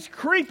old keeps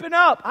creeping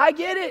up. I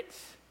get it.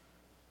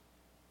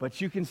 But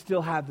you can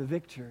still have the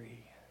victory.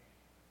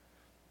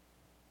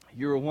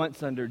 You were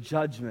once under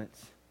judgment.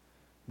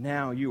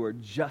 Now you are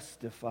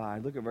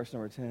justified. Look at verse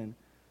number 10.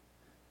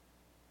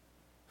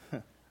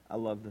 I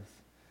love this.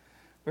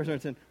 Verse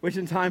number 10. Which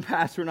in time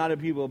past were not a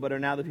people, but are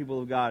now the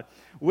people of God,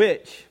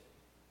 which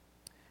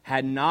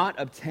had not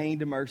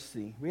obtained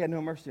mercy. We had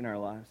no mercy in our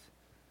lives.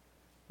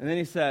 And then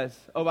he says,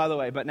 oh, by the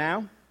way, but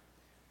now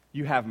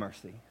you have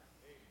mercy.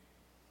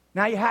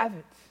 Now you have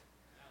it.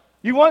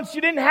 You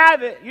didn't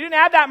have it. You didn't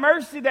have that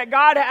mercy that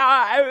God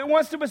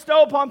wants to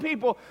bestow upon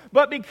people.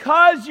 But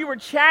because you were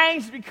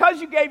changed,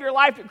 because you gave your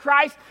life to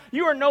Christ,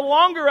 you are no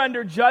longer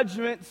under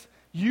judgment.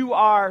 You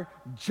are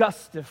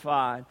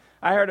justified.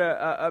 I heard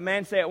a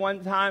man say at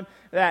one time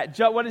that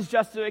what is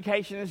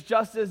justification? It's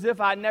just as if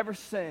I never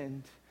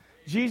sinned.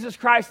 Jesus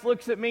Christ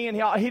looks at me and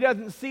he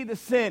doesn't see the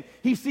sin.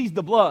 He sees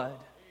the blood.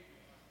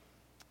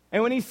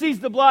 And when he sees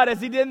the blood,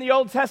 as he did in the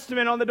Old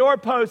Testament on the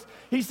doorpost,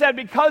 he said,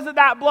 because of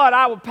that blood,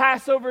 I will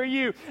pass over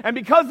you. And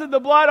because of the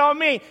blood on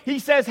me, he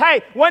says,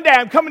 hey, one day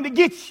I'm coming to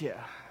get you.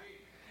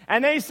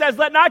 And then he says,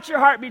 let not your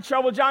heart be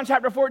troubled. John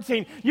chapter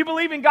 14. You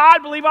believe in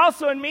God, believe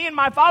also in me. In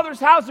my Father's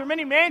house are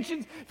many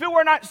mansions. If it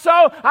were not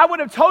so, I would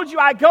have told you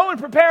I go and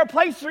prepare a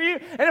place for you.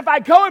 And if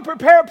I go and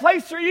prepare a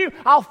place for you,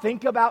 I'll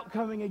think about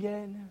coming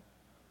again.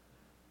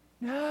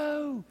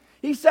 No.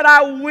 He said,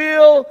 I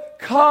will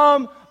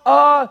come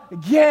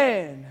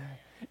again.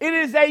 It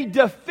is a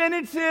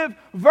definitive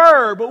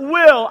verb.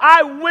 Will.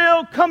 I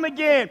will come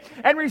again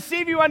and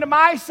receive you unto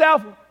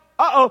myself.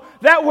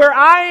 That where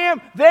I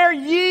am, there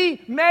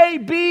ye may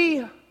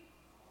be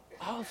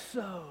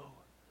also.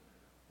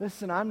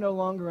 Listen, I'm no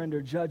longer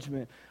under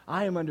judgment.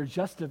 I am under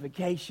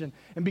justification.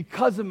 And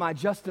because of my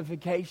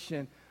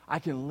justification, I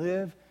can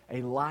live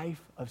a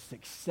life of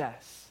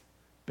success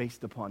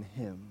based upon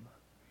Him.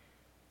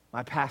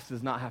 My past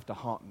does not have to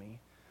haunt me.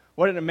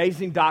 What an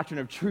amazing doctrine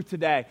of truth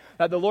today,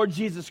 that the Lord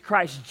Jesus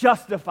Christ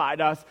justified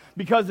us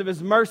because of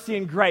His mercy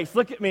and grace.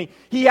 Look at me.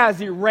 He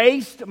has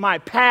erased my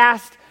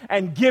past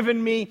and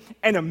given me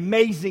an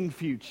amazing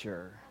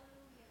future.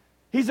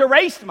 He's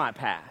erased my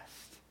past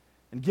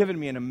and given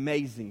me an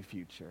amazing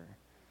future.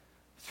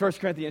 1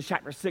 Corinthians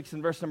chapter 6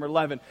 and verse number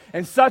 11.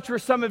 And such were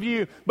some of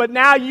you, but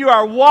now you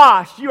are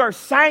washed, you are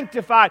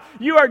sanctified,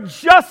 you are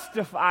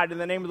justified in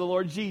the name of the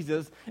Lord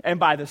Jesus and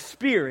by the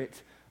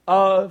Spirit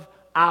of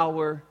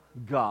our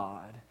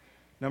God.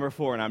 Number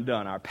 4, and I'm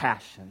done, our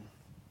passion.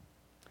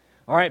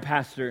 All right,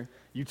 Pastor,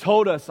 you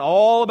told us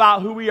all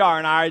about who we are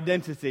and our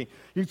identity.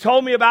 You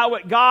told me about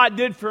what God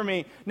did for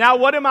me. Now,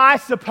 what am I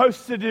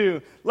supposed to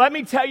do? Let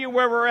me tell you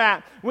where we're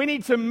at. We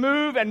need to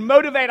move and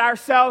motivate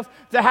ourselves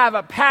to have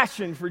a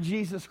passion for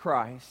Jesus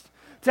Christ,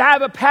 to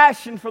have a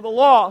passion for the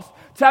lost,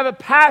 to have a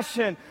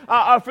passion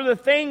for the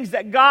things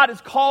that God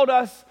has called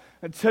us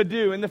to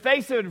do. In the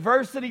face of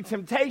adversity,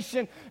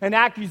 temptation, and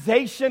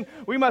accusation,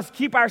 we must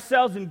keep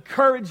ourselves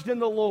encouraged in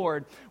the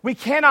Lord. We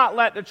cannot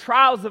let the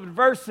trials of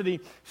adversity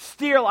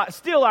steal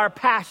our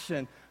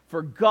passion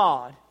for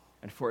God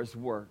and for His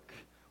work.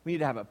 We need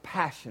to have a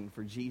passion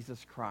for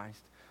Jesus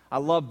Christ. I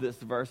love this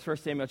verse, 1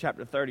 Samuel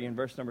chapter 30 and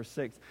verse number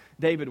 6.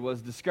 David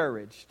was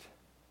discouraged.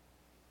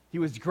 He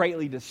was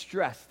greatly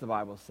distressed, the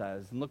Bible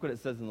says. And look what it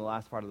says in the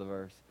last part of the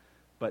verse.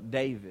 But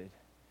David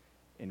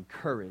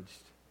encouraged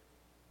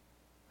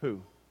who?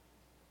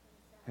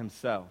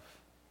 Himself.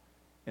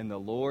 In the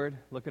Lord.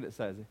 Look what it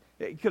says.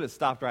 He could have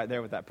stopped right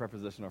there with that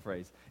prepositional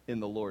phrase. In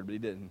the Lord, but he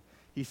didn't.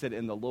 He said,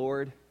 in the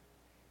Lord,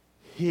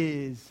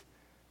 his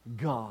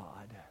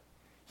God.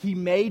 He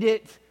made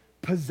it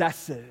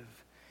possessive.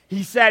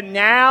 He said,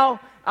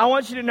 now I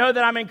want you to know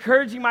that I'm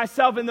encouraging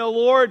myself in the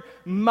Lord,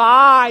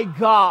 my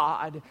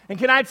God. And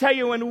can I tell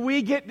you, when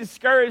we get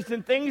discouraged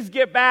and things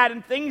get bad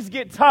and things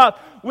get tough,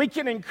 we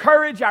can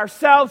encourage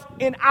ourselves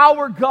in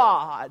our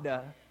God.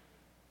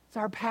 It's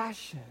our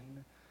passion.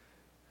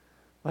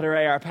 Letter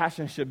A, our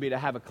passion should be to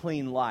have a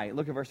clean light.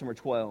 Look at verse number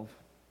 12.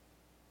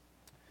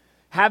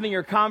 Having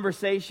your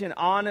conversation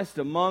honest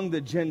among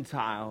the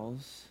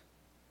Gentiles,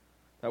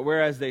 that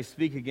whereas they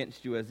speak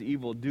against you as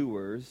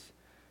evildoers,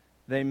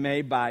 they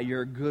may by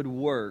your good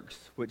works,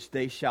 which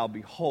they shall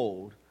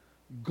behold,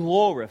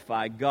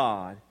 glorify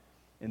God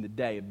in the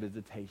day of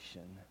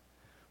visitation.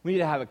 We need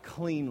to have a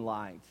clean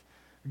light.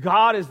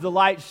 God is the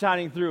light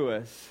shining through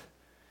us.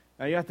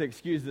 Now, you have to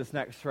excuse this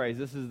next phrase.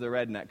 This is the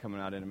redneck coming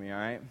out into me, all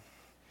right?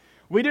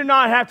 We do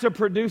not have to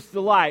produce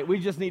the light. We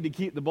just need to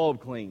keep the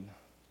bulb clean.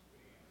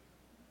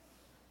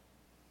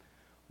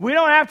 We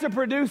don't have to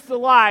produce the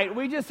light.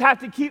 We just have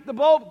to keep the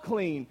bulb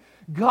clean.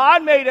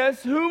 God made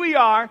us who we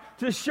are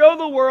to show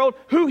the world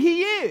who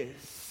He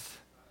is.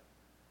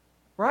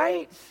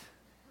 Right?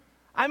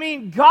 I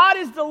mean, God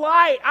is the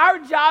light. Our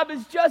job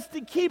is just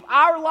to keep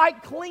our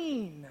light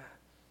clean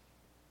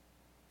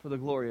for the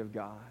glory of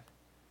God.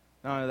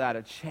 Not only that,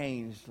 a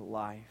changed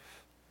life.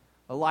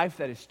 A life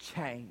that is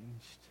changed.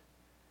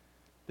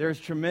 There is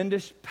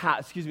tremendous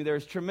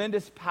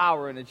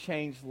power in a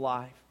changed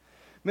life.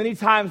 Many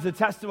times the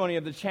testimony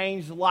of the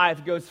changed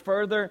life goes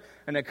further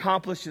and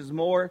accomplishes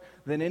more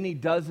than any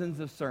dozens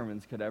of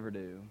sermons could ever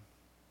do.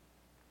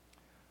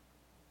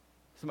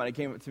 Somebody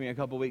came up to me a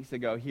couple weeks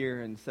ago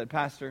here and said,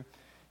 Pastor,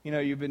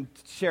 you've been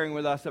sharing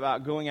with us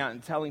about going out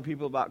and telling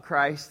people about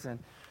Christ. And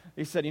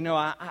he said,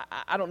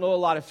 I don't know a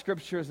lot of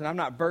scriptures and I'm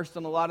not versed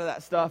on a lot of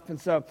that stuff.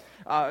 And so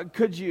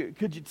could you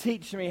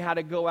teach me how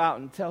to go out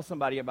and tell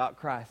somebody about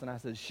Christ? And I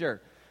said, sure.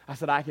 I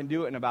said, I can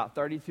do it in about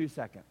 32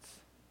 seconds.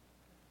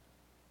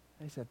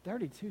 They said,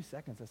 32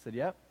 seconds? I said,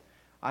 yep.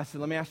 I said,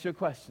 let me ask you a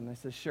question. They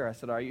said, sure. I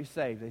said, are you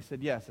saved? They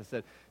said, yes. I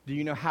said, do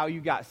you know how you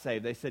got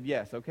saved? They said,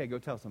 yes. Okay, go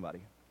tell somebody.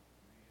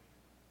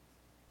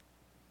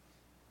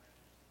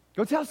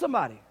 Go tell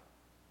somebody.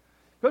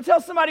 Go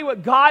tell somebody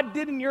what God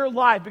did in your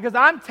life, because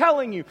I'm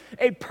telling you,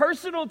 a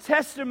personal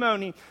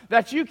testimony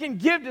that you can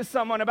give to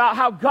someone about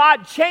how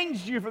God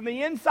changed you from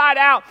the inside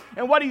out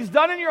and what He's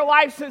done in your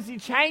life since He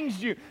changed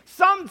you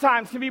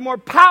sometimes can be more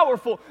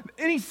powerful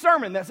than any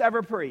sermon that's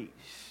ever preached.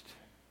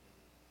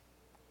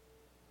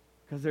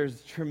 Because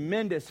there's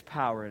tremendous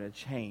power in a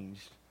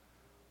changed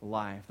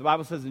life. The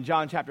Bible says in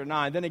John chapter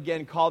 9, then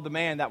again called the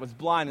man that was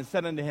blind and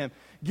said unto him,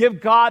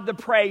 give God the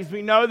praise.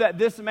 We know that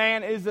this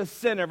man is a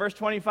sinner. Verse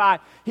 25,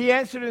 he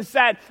answered and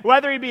said,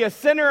 whether he be a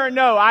sinner or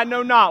no, I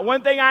know not.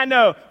 One thing I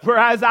know,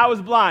 whereas I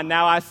was blind,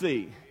 now I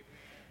see.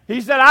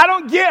 He said, I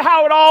don't get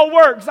how it all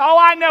works. All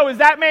I know is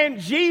that man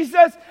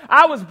Jesus,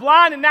 I was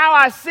blind and now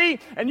I see.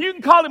 And you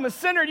can call him a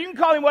sinner, you can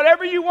call him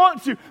whatever you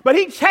want to, but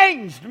he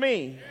changed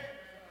me.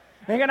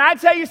 And can I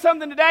tell you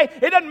something today?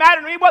 It doesn't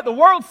matter to me what the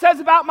world says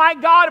about my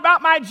God,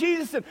 about my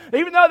Jesus. And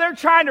even though they're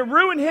trying to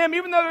ruin him,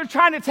 even though they're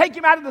trying to take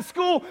him out of the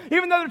school,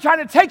 even though they're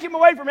trying to take him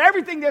away from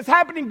everything that's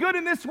happening good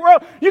in this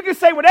world, you can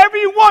say whatever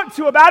you want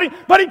to about him,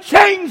 but he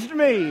changed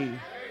me.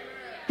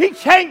 He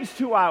changed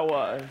who I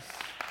was.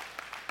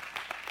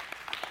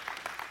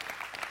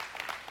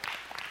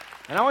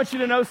 And I want you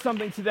to know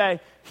something today.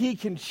 He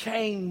can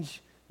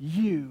change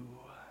you.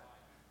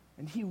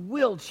 And he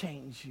will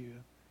change you.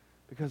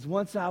 Because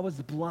once I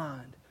was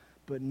blind,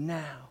 but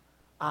now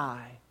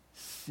I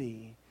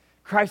see.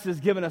 Christ has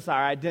given us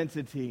our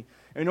identity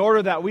in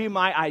order that we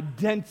might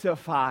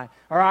identify,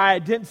 or our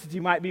identity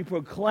might be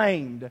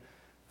proclaimed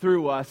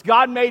through us.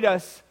 God made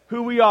us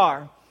who we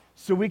are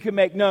so we can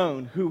make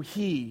known who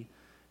He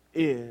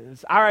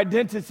is. Our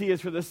identity is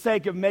for the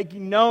sake of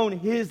making known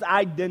His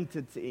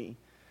identity.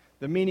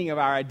 The meaning of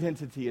our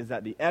identity is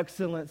that the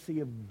excellency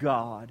of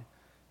God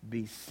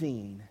be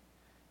seen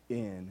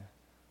in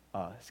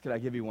us. Could I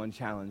give you one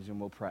challenge and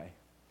we'll pray?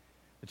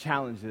 The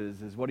challenge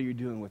is what are you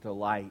doing with the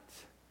light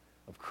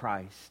of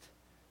Christ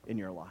in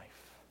your life?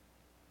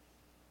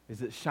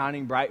 Is it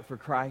shining bright for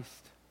Christ,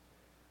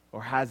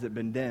 or has it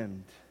been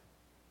dimmed?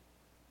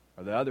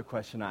 Or the other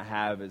question I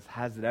have is,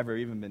 has it ever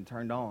even been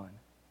turned on?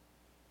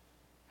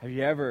 Have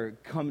you ever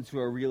come to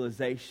a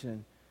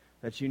realization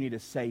that you need a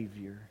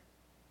Savior?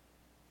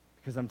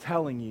 Because I'm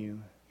telling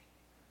you,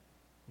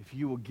 if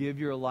you will give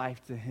your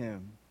life to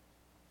Him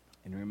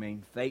and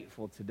remain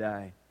faithful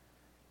today,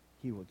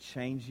 He will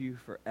change you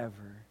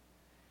forever.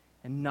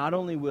 And not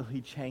only will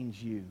He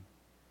change you,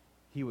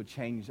 He will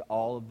change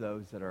all of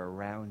those that are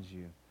around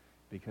you,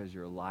 because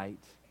your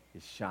light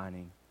is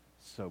shining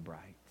so bright.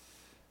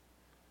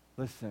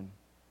 Listen,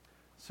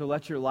 so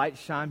let your light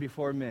shine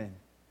before men,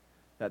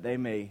 that they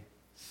may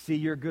see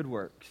your good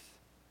works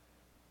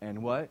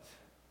and what?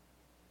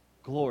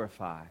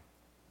 Glorify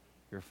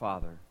your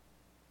Father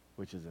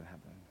which is in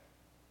heaven.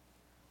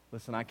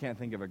 Listen, I can't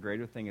think of a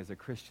greater thing as a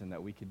Christian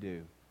that we could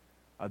do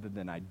other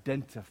than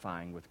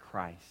identifying with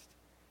Christ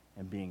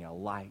and being a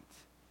light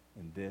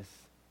in this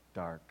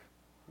dark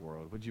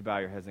world. Would you bow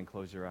your heads and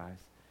close your eyes?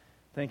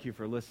 Thank you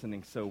for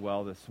listening so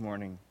well this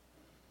morning.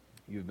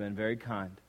 You've been very kind.